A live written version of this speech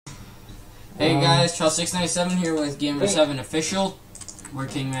Hey guys, Charles697 here with GamesHeavenOfficial.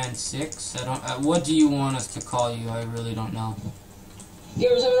 Working Man 6. I don't. What do you want us to call you? I really don't know.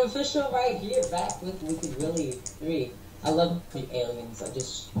 GamesHeavenOfficial right here, back with Wicked Willy 3. I love the aliens.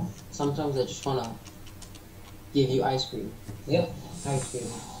 Sometimes I just wanna give you ice cream. Yep, ice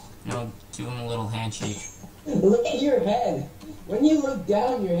cream. No, give him a little handshake. Look at your head. When you look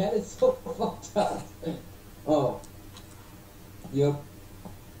down, your head is so fucked up. Oh. Yep.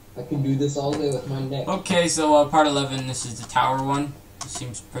 I can do this all day with my neck. Okay, so part 11. This is the tower one. It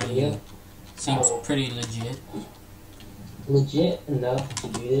seems pretty. Yep. Seems pretty legit. Legit enough to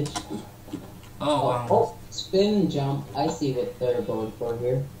do this. Oh wow. Oh, spin jump. I see what they're going for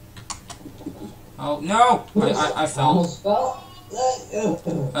here. Oh no! I fell. Almost fell.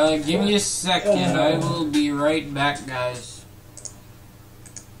 Give me a second. I will be right back, guys.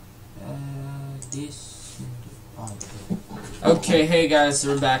 This. Okay, hey guys,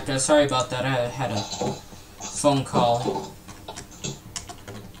 we're back. Sorry about that. I had a phone call.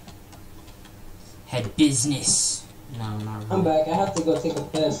 Had business. No, not really. I'm back. I have to go take a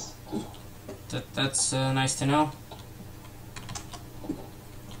piss. That's nice to know.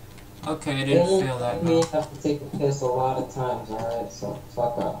 Okay, I didn't feel that. Me have to take a piss a lot of times. Alright, so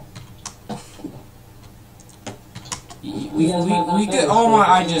fuck up. We could. Oh my!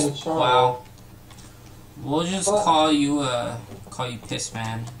 I just wow. We'll just call you Piss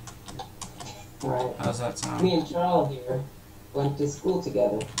Man. Right. How's that sound? Me and Charles here went to school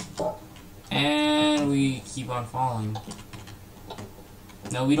together. Fuck. And we keep on falling.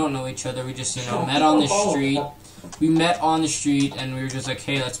 No, we don't know each other. We just, met on the street. We met on the street, and we were just like,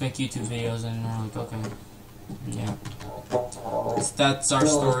 hey, let's make YouTube videos. And we're like, okay. Yeah. That's our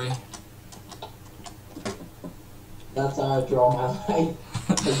story. That's how I draw my life,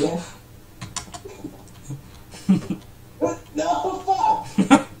 I guess. No,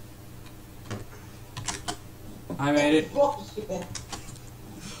 fuck! I made it. Bullshit.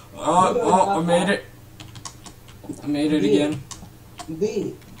 Oh, I made it. I made it again.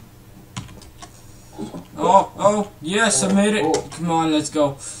 B. Oh, yes, I made it. Come on, let's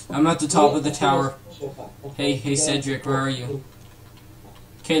go. I'm at the top of the tower. Hey, Cedric, where are you?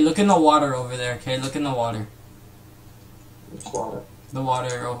 Okay, look in the water over there. Okay, look in the water. Which water? The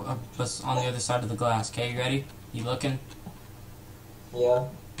water on the other side of the glass. Okay, you ready? You looking? Yeah.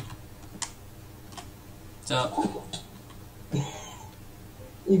 What's up?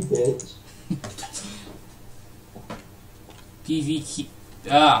 You bitch. PV key.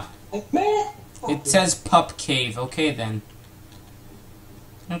 Ah. Man! It says pup cave. Okay then.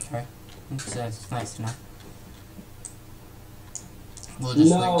 Okay. That's nice to know. We'll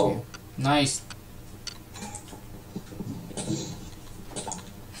just link you. Nice.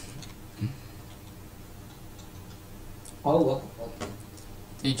 Oh, look.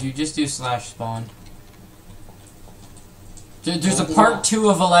 Did you just do /spawn? There's a part 2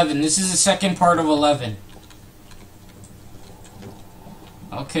 of 11. This is the second part of 11.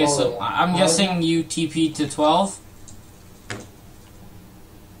 Okay, so I'm guessing you TP to 12?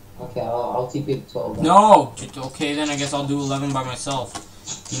 Okay, I'll TP to 12 then. No! Okay, then I guess I'll do 11 by myself.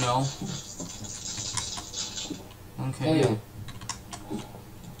 Okay, yeah.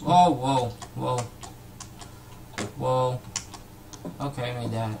 Whoa. Whoa. Okay, I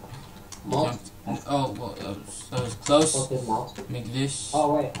made that. Oh, well, that was close. Make this.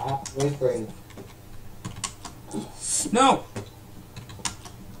 Oh, wait, I have to wait for you. No!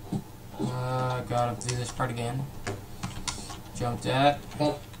 Gotta do this part again. Jump that.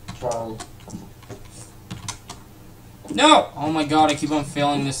 Charlie. No! Oh my god, I keep on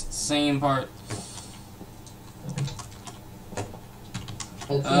failing this same part.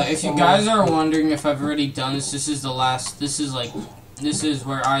 If you guys are wondering if I've already done this, this is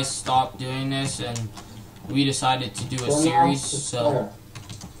where I stopped doing this and we decided to do a series, so.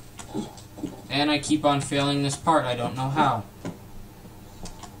 And I keep on failing this part, I don't know how.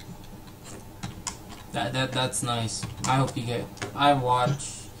 That's nice. I hope you get. I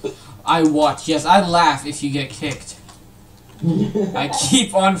watch. Yes, I laugh if you get kicked. I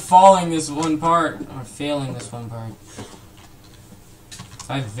keep on falling this one part or failing this one part.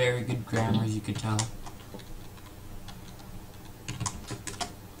 I have very good grammar, as you could tell.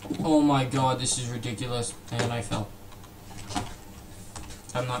 Oh my god, this is ridiculous, and I fell.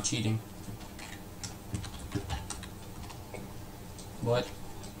 I'm not cheating. What?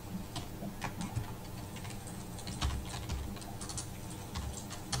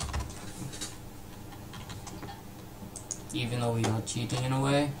 Even though we are cheating in a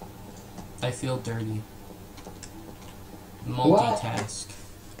way, I feel dirty. Multitask.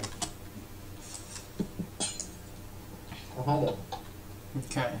 I had it.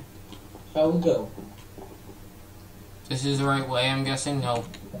 Okay. Shall we go? This is the right way, I'm guessing? No.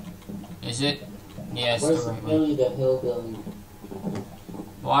 Is it? Yeah, it's Where's the right way. Billy the Hillbilly?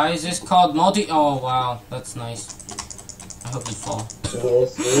 Why is this called multi? Oh, wow. That's nice. I hope you fall.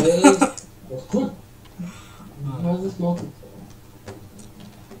 Yes, it is. How's this multi?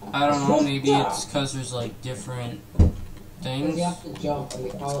 I don't know, maybe it's because there's like different things. You have to jump and they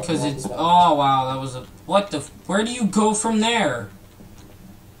call it Because it's. multi-jump. Oh, wow, that was a. What the. Where do you go from there?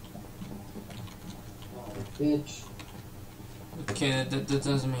 Oh, bitch. Okay, that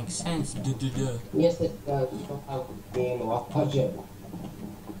doesn't make sense. Duh. Yes, it does. You don't have a game or a budget.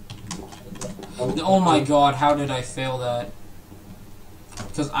 Oh my god, how did I fail that?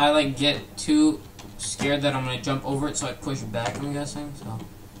 Because I like get too scared that I'm gonna jump over it, so I push back, I'm guessing, so.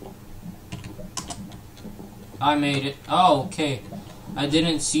 I made it. Oh, okay. I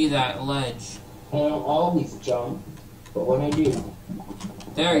didn't see that ledge. I don't always jump, but when I do.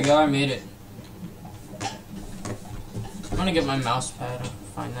 There you go, I made it. I'm gonna get my mouse pad and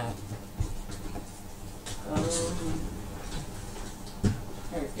find that.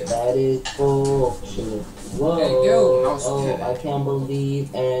 That is bullshit. Whoa, There you go, mouse oh, pad. I can't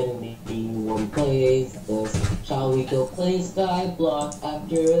believe anyone plays this. Shall we go play Skyblock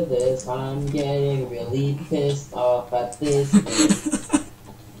after this? I'm getting really pissed off at this game.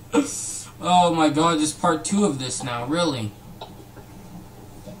 Oh my god, there's part 2 of this now, really?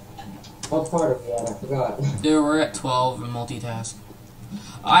 What part of it? I forgot. There, we're at 12 in multitask.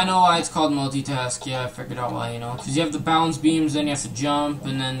 I know why it's called multitask, yeah, I figured out why, you know. Because you have the balance beams, then you have to jump,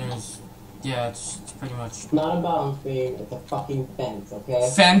 and then there's... Yeah, it's pretty much... Not a balance beam, it's a fucking fence,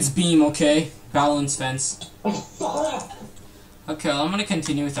 okay? Fence beam, okay? Balance fence. Fuck! Okay, well, I'm gonna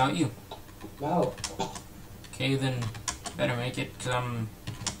continue without you. No. Okay, then better make it, because I'm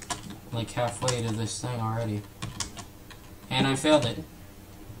like halfway to this thing already. And I failed it.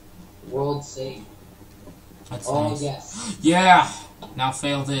 World save. That's Oh, nice. yes. Yeah! Now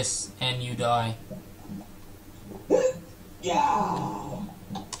fail this, and you die. Yeah!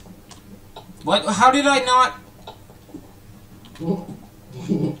 What? How did I not?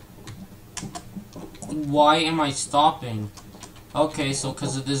 Why am I stopping? Okay, so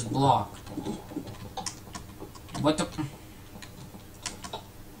because of this block. What the?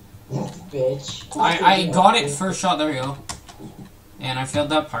 Bitch. I got it first shot, there we go. And I failed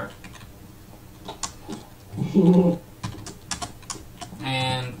that part.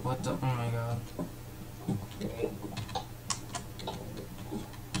 And what the? Oh my god.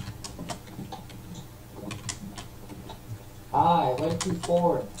 I went too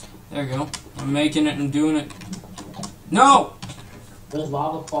forward. There you go. I'm making it and doing it. No! There's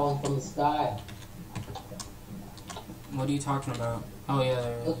lava falling from the sky. What are you talking about? Oh yeah,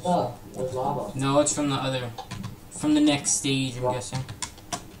 there it Look is. up. There's lava. No, it's from the other. From the next stage, I'm guessing.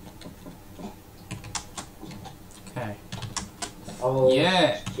 Okay. Oh,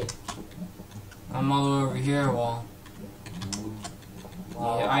 Yeah! shit. I'm all the way over here, well.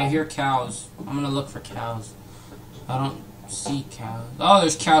 Wow. Yeah, I hear cows. I'm gonna look for cows. I don't see cows. Oh,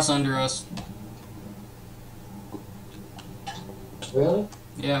 there's cows under us. Really?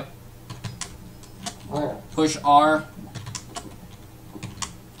 Yep. Where? Push R.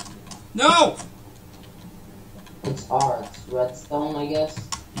 No! It's R. It's redstone, I guess.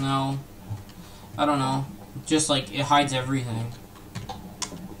 No. I don't know. Just like, it hides everything.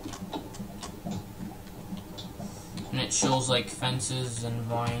 And it shows like fences and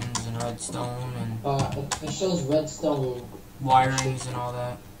vines and redstone and It shows redstone. wirings and all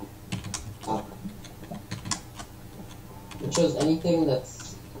that. It shows anything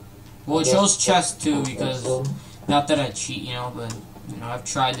that's... Well, it shows chests too, because redstone. not that I cheat, you know, but you know, I've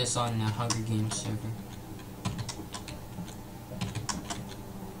tried this on the Hunger Games server.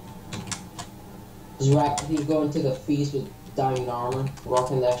 He's going to the feast with diamond armor,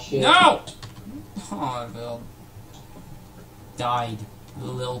 rocking that shit. No! Oh, I failed. Died.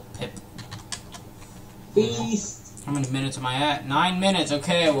 Lil Pip. Feast! How many minutes am I at? 9 minutes.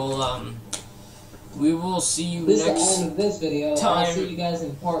 Okay, well, we will see you This is next the end of this video. time. I'll see you guys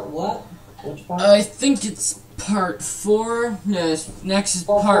in part what? Which part? I think it's part 4. Yes, next is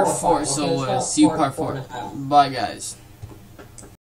part 4. So, see you part 4. Bye, guys.